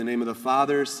In the name of the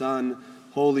Father, Son,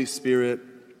 Holy Spirit,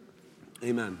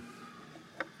 amen.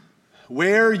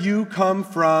 Where you come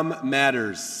from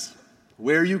matters.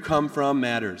 Where you come from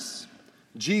matters.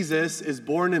 Jesus is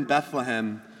born in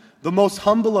Bethlehem, the most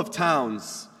humble of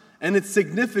towns, and it's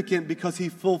significant because he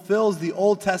fulfills the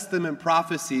Old Testament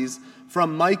prophecies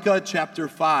from Micah chapter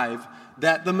 5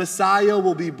 that the Messiah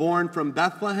will be born from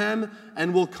Bethlehem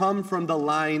and will come from the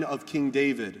line of King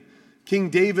David. King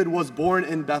David was born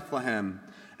in Bethlehem.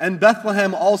 And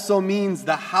Bethlehem also means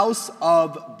the house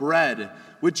of bread,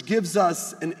 which gives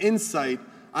us an insight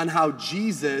on how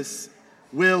Jesus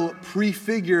will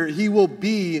prefigure, he will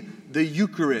be the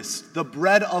Eucharist, the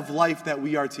bread of life that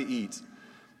we are to eat.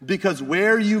 Because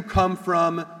where you come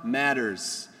from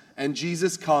matters, and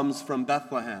Jesus comes from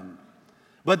Bethlehem.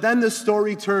 But then the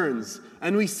story turns,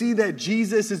 and we see that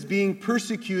Jesus is being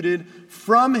persecuted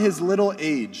from his little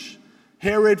age.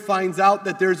 Herod finds out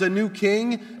that there's a new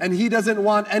king, and he doesn't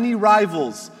want any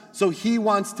rivals, so he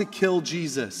wants to kill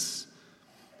Jesus.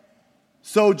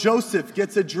 So Joseph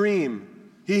gets a dream.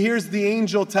 He hears the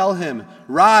angel tell him,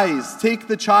 "Rise, take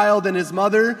the child and his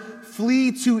mother,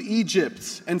 flee to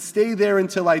Egypt, and stay there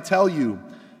until I tell you.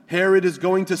 Herod is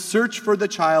going to search for the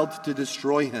child to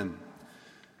destroy him."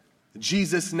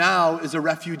 Jesus now is a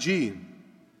refugee.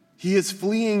 He is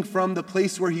fleeing from the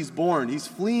place where he's born. He's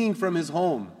fleeing from his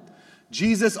home.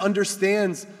 Jesus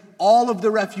understands all of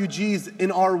the refugees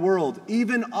in our world.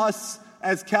 Even us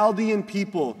as Chaldean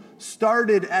people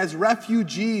started as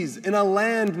refugees in a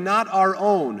land not our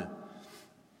own.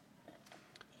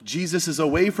 Jesus is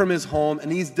away from his home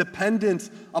and he's dependent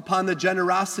upon the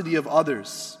generosity of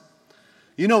others.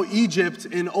 You know, Egypt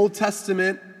in Old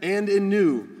Testament and in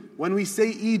New, when we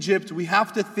say Egypt, we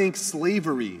have to think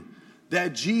slavery.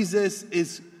 That Jesus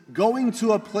is going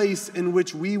to a place in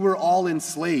which we were all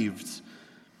enslaved.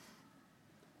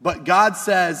 But God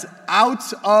says,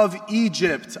 "Out of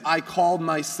Egypt I called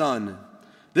my son."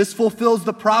 This fulfills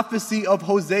the prophecy of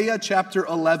Hosea chapter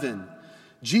 11.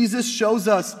 Jesus shows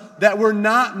us that we're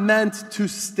not meant to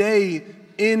stay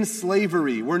in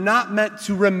slavery. We're not meant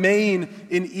to remain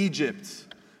in Egypt.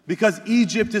 Because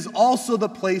Egypt is also the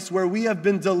place where we have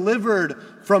been delivered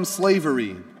from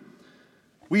slavery.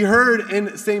 We heard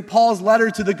in St. Paul's letter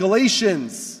to the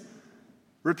Galatians,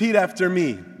 repeat after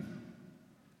me,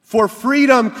 "For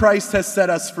freedom Christ has set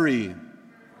us free.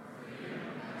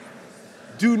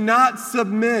 Do not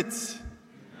submit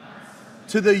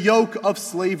to the yoke of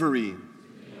slavery."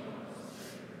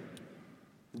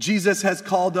 Jesus has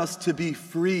called us to be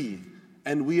free,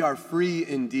 and we are free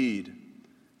indeed.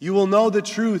 You will know the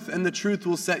truth, and the truth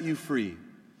will set you free.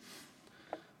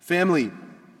 Family,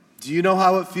 do you know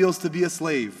how it feels to be a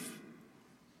slave?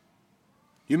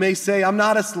 You may say, "I'm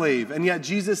not a slave," and yet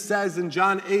Jesus says in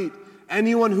John 8,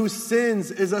 anyone who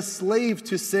sins is a slave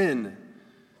to sin.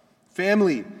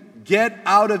 Family, get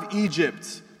out of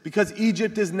Egypt, because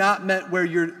Egypt is not where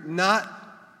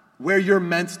you're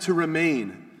meant to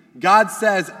remain. God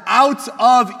says, "Out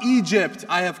of Egypt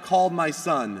I have called my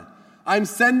son." I'm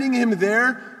sending him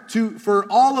there for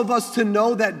all of us to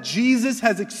know that Jesus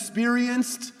has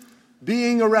experienced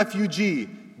being a refugee,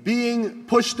 being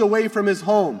pushed away from his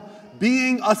home,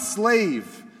 being a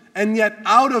slave, and yet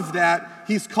out of that,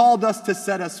 he's called us to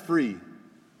set us free.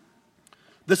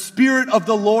 The Spirit of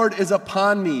the Lord is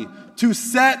upon me to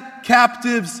set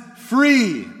captives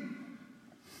free.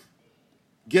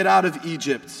 Get out of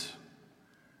Egypt.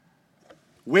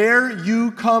 Where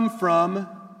you come from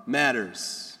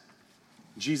matters.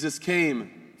 Jesus came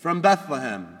from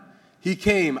Bethlehem. He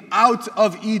came out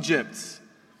of Egypt.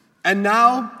 And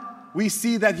now we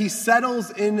see that he settles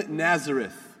in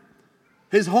Nazareth,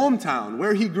 his hometown,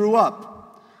 where he grew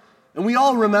up. And we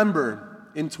all remember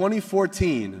in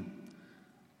 2014,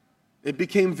 it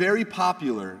became very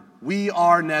popular. We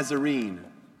are Nazarene.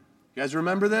 You guys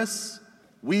remember this?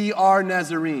 We are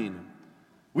Nazarene.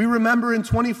 We remember in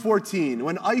 2014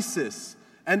 when ISIS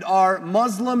and our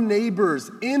Muslim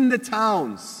neighbors in the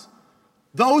towns,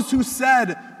 those who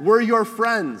said, "We're your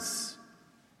friends,"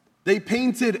 they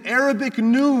painted Arabic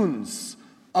nuns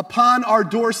upon our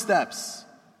doorsteps.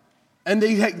 And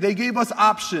they gave us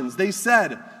options. They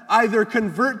said, either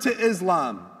convert to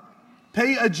Islam,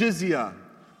 pay a jizya,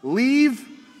 leave,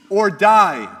 or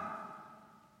die.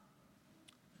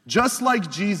 Just like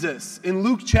Jesus, in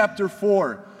Luke chapter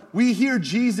 4, we hear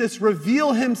Jesus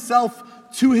reveal himself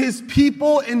to his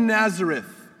people in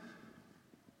Nazareth.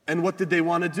 And what did they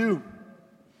want to do?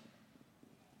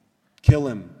 Kill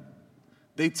him.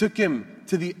 They took him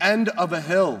to the end of a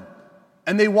hill,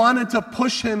 and they wanted to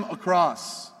push him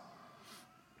across.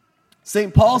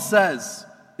 St. Paul says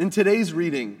in today's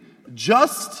reading,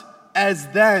 just as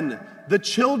then the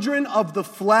children of the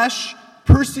flesh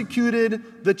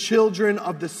persecuted the children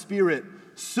of the Spirit,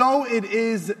 so it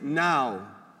is now.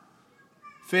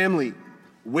 Family,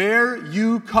 where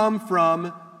you come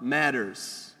from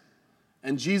matters.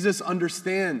 And Jesus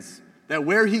understands that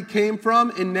where he came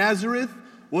from in Nazareth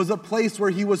was a place where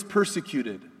he was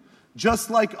persecuted. Just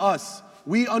like us,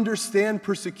 we understand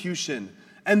persecution.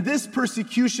 And this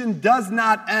persecution does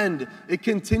not end. It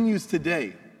continues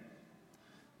today.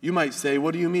 You might say,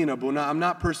 what do you mean, Abuna? I'm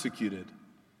not persecuted.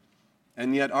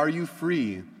 And yet, are you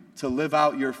free to live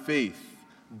out your faith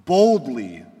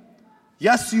boldly?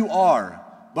 Yes, you are.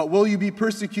 But will you be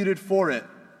persecuted for it?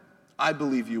 I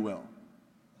believe you will.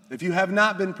 If you have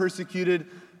not been persecuted,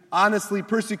 honestly,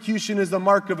 persecution is the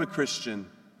mark of a Christian.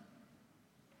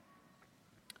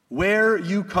 Where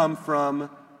you come from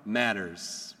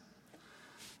matters.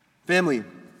 Family,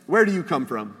 where do you come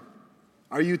from?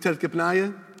 Are you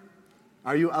Terkipnaya?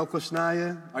 Are you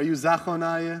Alkoshnaya? Are you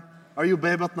Zachonaya? Are you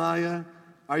Bebatnaya?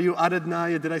 Are you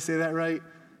Adadnaya? Did I say that right?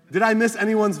 Did I miss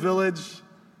anyone's village?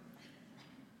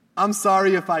 I'm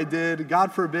sorry if I did.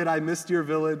 God forbid I missed your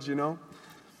village,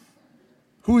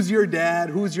 Who's your dad?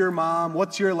 Who's your mom?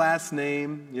 What's your last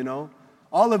name?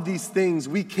 All of these things,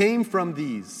 we came from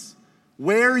these.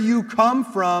 Where you come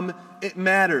from, it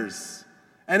matters.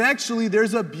 And actually,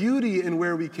 there's a beauty in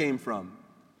where we came from.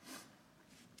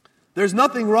 There's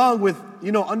nothing wrong with,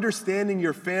 understanding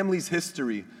your family's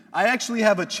history. I actually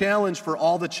have a challenge for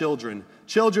all the children.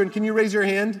 Children, can you raise your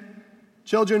hand?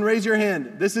 Children, raise your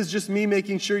hand. This is just me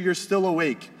making sure you're still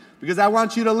awake, because I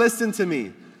want you to listen to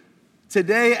me.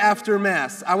 Today after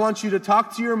Mass, I want you to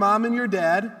talk to your mom and your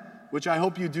dad, which I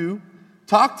hope you do.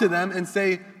 Talk to them and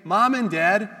say, Mom and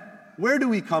Dad, where do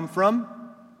we come from?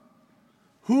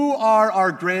 Who are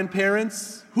our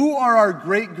grandparents? Who are our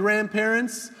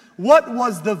great-grandparents? What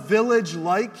was the village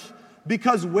like?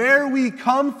 Because where we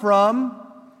come from,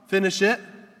 finish it,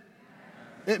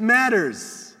 it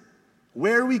matters.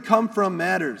 Where we come from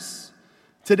matters.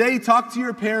 Today, talk to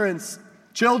your parents.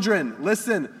 Children,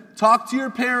 listen. Talk to your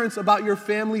parents about your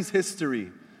family's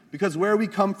history, because where we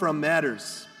come from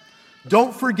matters.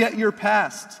 Don't forget your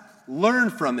past. Learn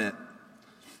from it.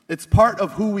 It's part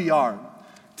of who we are.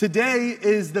 Today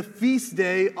is the feast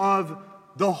day of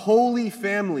the Holy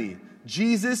Family,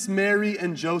 Jesus, Mary,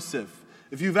 and Joseph.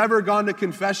 If you've ever gone to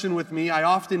confession with me, I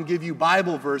often give you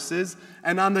Bible verses,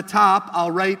 and on the top, I'll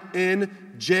write in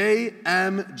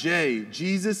JMJ,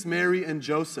 Jesus, Mary, and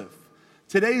Joseph.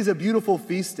 Today is a beautiful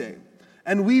feast day,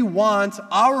 and we want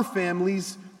our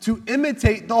families to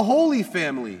imitate the Holy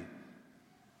Family.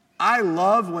 I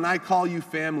love when I call you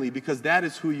family, because that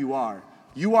is who you are.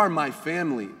 You are my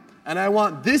family, and I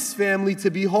want this family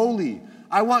to be holy.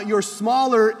 I want your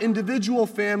smaller individual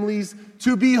families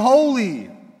to be holy.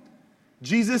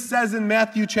 Jesus says in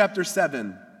Matthew chapter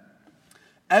 7,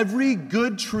 every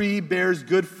good tree bears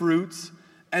good fruit,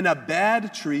 and a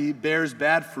bad tree bears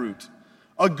bad fruit.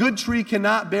 A good tree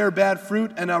cannot bear bad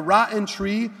fruit, and a rotten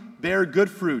tree bear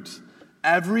good fruit.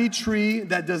 Every tree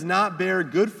that does not bear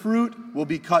good fruit will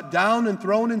be cut down and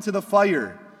thrown into the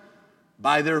fire.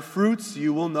 By their fruits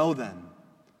you will know them.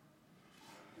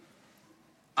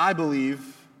 I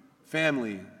believe,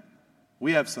 family,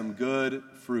 we have some good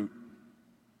fruit.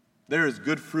 There is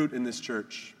good fruit in this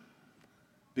church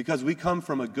because we come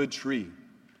from a good tree.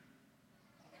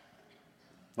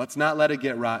 Let's not let it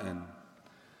get rotten.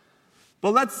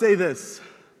 But let's say this.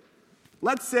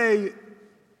 Let's say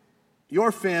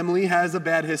your family has a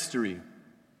bad history.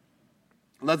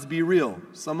 Let's be real.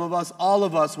 Some of us, all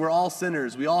of us, we're all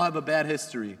sinners. We all have a bad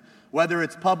history, whether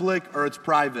it's public or it's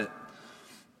private.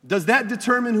 Does that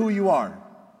determine who you are?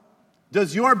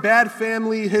 Does your bad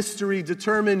family history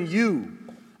determine you?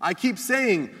 I keep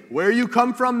saying, where you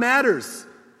come from matters.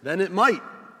 Then it might.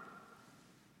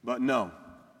 But no.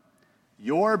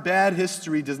 Your bad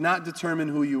history does not determine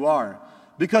who you are.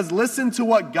 Because listen to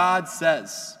what God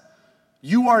says.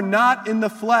 You are not in the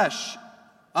flesh.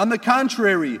 On the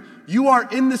contrary, you are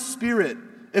in the Spirit.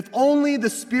 If only the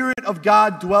Spirit of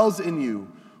God dwells in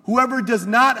you. Whoever does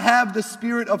not have the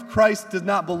Spirit of Christ does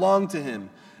not belong to him.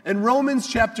 In Romans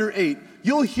chapter 8,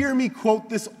 you'll hear me quote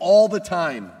this all the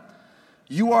time.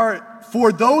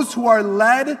 For those who are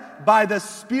led by the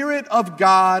Spirit of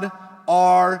God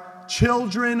are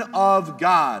children of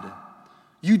God.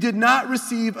 You did not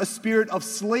receive a spirit of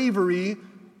slavery,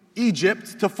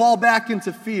 Egypt, to fall back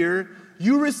into fear.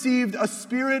 You received a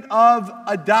spirit of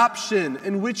adoption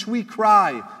in which we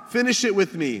cry. Finish it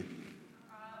with me.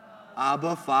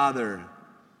 Abba, Father.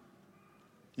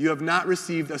 You have not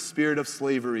received a spirit of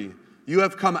slavery. You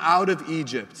have come out of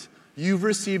Egypt. You've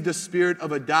received a spirit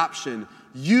of adoption.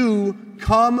 You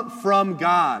come from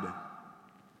God.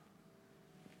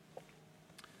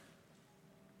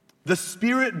 The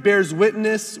Spirit bears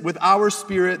witness with our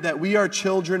spirit that we are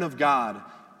children of God.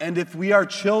 And if we are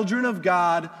children of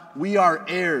God, we are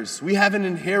heirs. We have an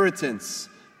inheritance,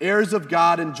 heirs of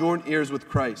God and joint heirs with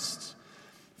Christ.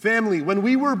 Family, when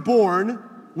we were born,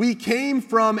 we came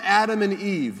from Adam and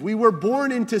Eve. We were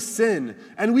born into sin,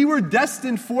 and we were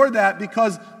destined for that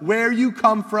because where you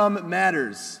come from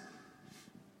matters.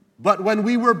 But when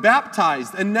we were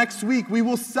baptized, and next week we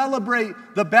will celebrate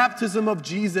the baptism of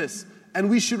Jesus, and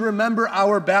we should remember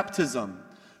our baptism.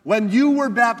 When you were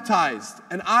baptized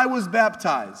and I was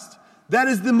baptized, that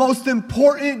is the most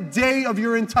important day of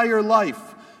your entire life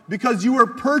because you were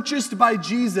purchased by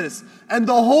Jesus and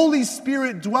the Holy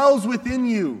Spirit dwells within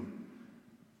you.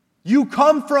 You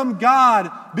come from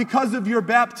God because of your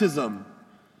baptism.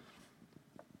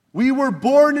 We were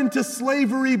born into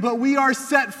slavery, but we are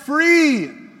set free.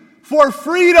 For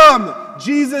freedom,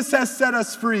 Jesus has set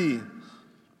us free.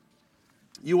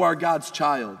 You are God's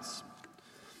child.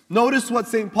 Notice what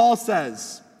St. Paul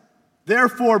says.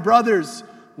 Therefore, brothers,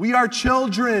 we are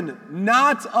children,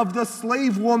 not of the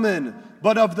slave woman,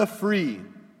 but of the free.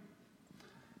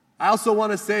 I also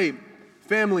want to say,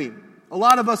 family, a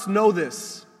lot of us know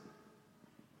this,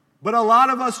 but a lot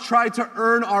of us try to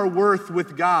earn our worth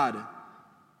with God.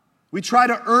 We try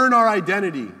to earn our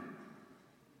identity.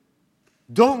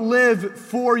 Don't live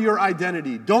for your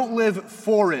identity. Don't live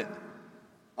for it.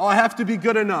 Oh, I have to be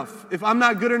good enough. If I'm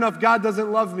not good enough, God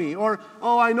doesn't love me. Or,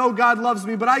 oh, I know God loves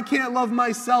me, but I can't love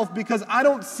myself because I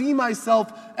don't see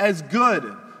myself as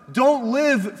good. Don't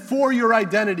live for your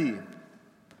identity.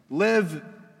 Live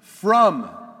from.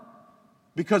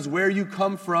 Because where you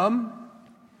come from,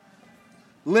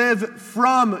 live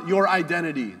from your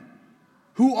identity.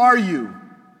 Who are you?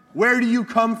 Where do you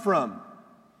come from?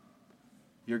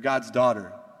 You're God's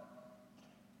daughter.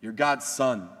 You're God's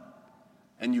son.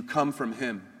 And you come from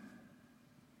Him.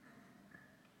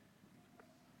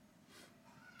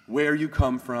 Where you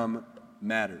come from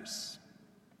matters.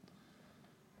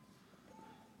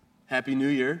 Happy New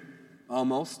Year,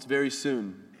 almost, very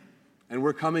soon. And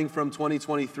we're coming from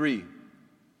 2023.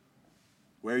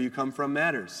 Where you come from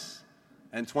matters.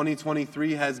 And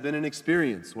 2023 has been an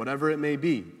experience, whatever it may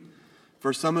be.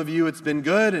 For some of you, it's been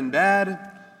good and bad.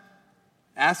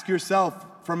 Ask yourself,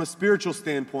 from a spiritual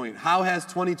standpoint, how has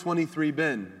 2023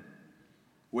 been?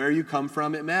 Where you come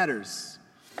from, it matters.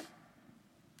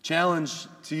 Challenge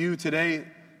to you today,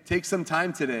 take some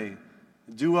time today.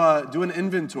 Do an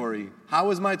inventory. How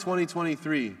was my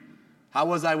 2023? How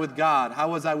was I with God?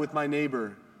 How was I with my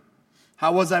neighbor?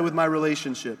 How was I with my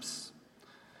relationships?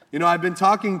 You know, I've been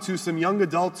talking to some young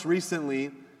adults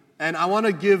recently, and I want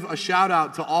to give a shout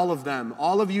out to all of them,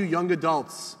 all of you young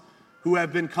adults who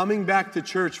have been coming back to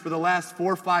church for the last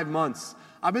 4 or 5 months.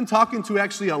 I've been talking to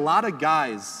actually a lot of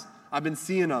guys. I've been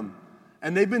seeing them.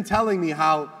 And they've been telling me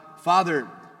how, Father,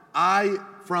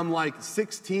 from like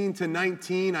 16 to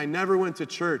 19, I never went to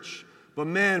church. But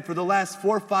man, for the last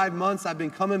 4 or 5 months, I've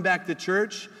been coming back to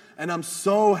church, and I'm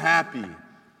so happy.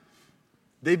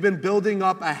 They've been building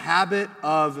up a habit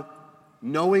of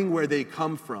knowing where they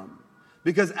come from.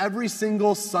 Because every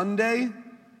single Sunday,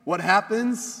 what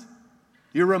happens?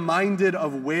 You're reminded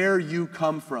of where you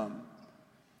come from.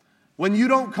 When you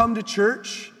don't come to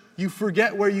church, you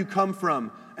forget where you come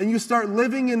from. And you start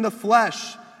living in the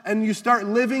flesh. And you start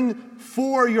living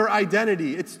for your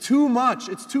identity. It's too much.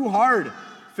 It's too hard.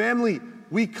 Family,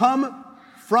 we come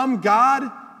from God,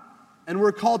 and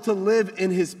we're called to live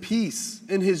in His peace,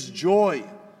 in His joy.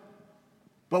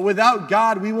 But without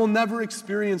God, we will never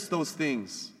experience those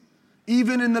things.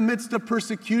 Even in the midst of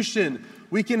persecution,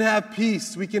 we can have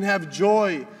peace, we can have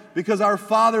joy, because our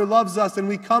Father loves us and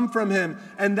we come from Him,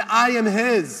 and I am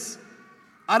His.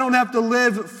 I don't have to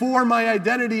live for my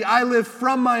identity, I live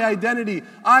from my identity.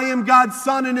 I am God's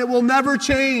son, and it will never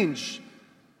change.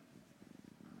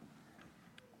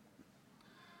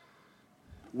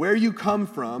 Where you come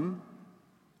from,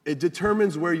 it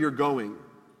determines where you're going.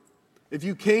 If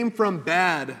you came from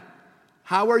bad,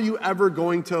 how are you ever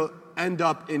going to end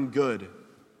up in good?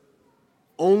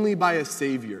 Only by a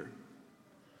Savior.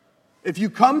 If you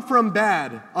come from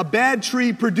bad, a bad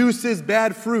tree produces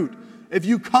bad fruit. If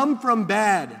you come from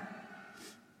bad,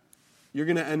 you're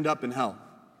going to end up in hell.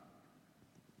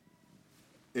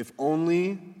 If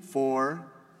only for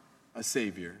a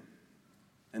Savior,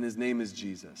 and His name is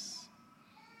Jesus.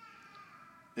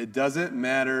 It doesn't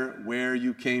matter where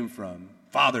you came from.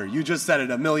 Father, you just said it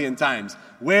 1,000,000 times.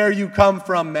 Where you come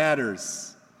from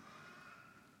matters.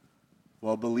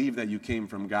 Well, believe that you came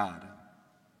from God.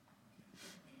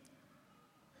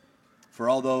 For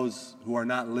all those who are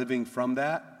not living from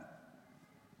that,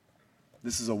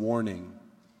 this is a warning.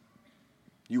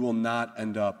 You will not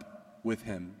end up with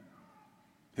Him.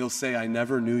 He'll say, I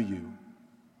never knew you.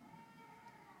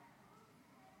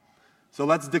 So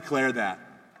let's declare that.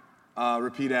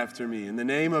 Repeat after me. In the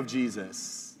name of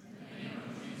Jesus,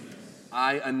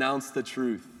 I announce the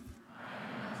truth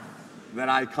that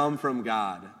I come from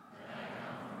God.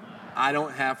 I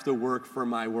don't have to work for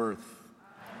my worth.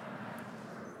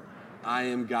 I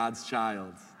am God's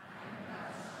child.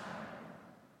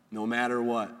 No matter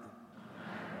what.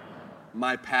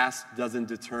 My past doesn't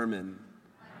determine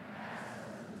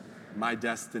my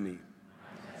destiny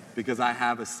because I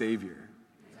have a Savior.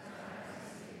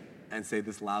 And say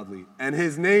this loudly. And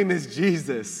his name is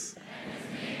Jesus.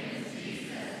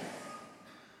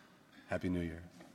 Happy New Year.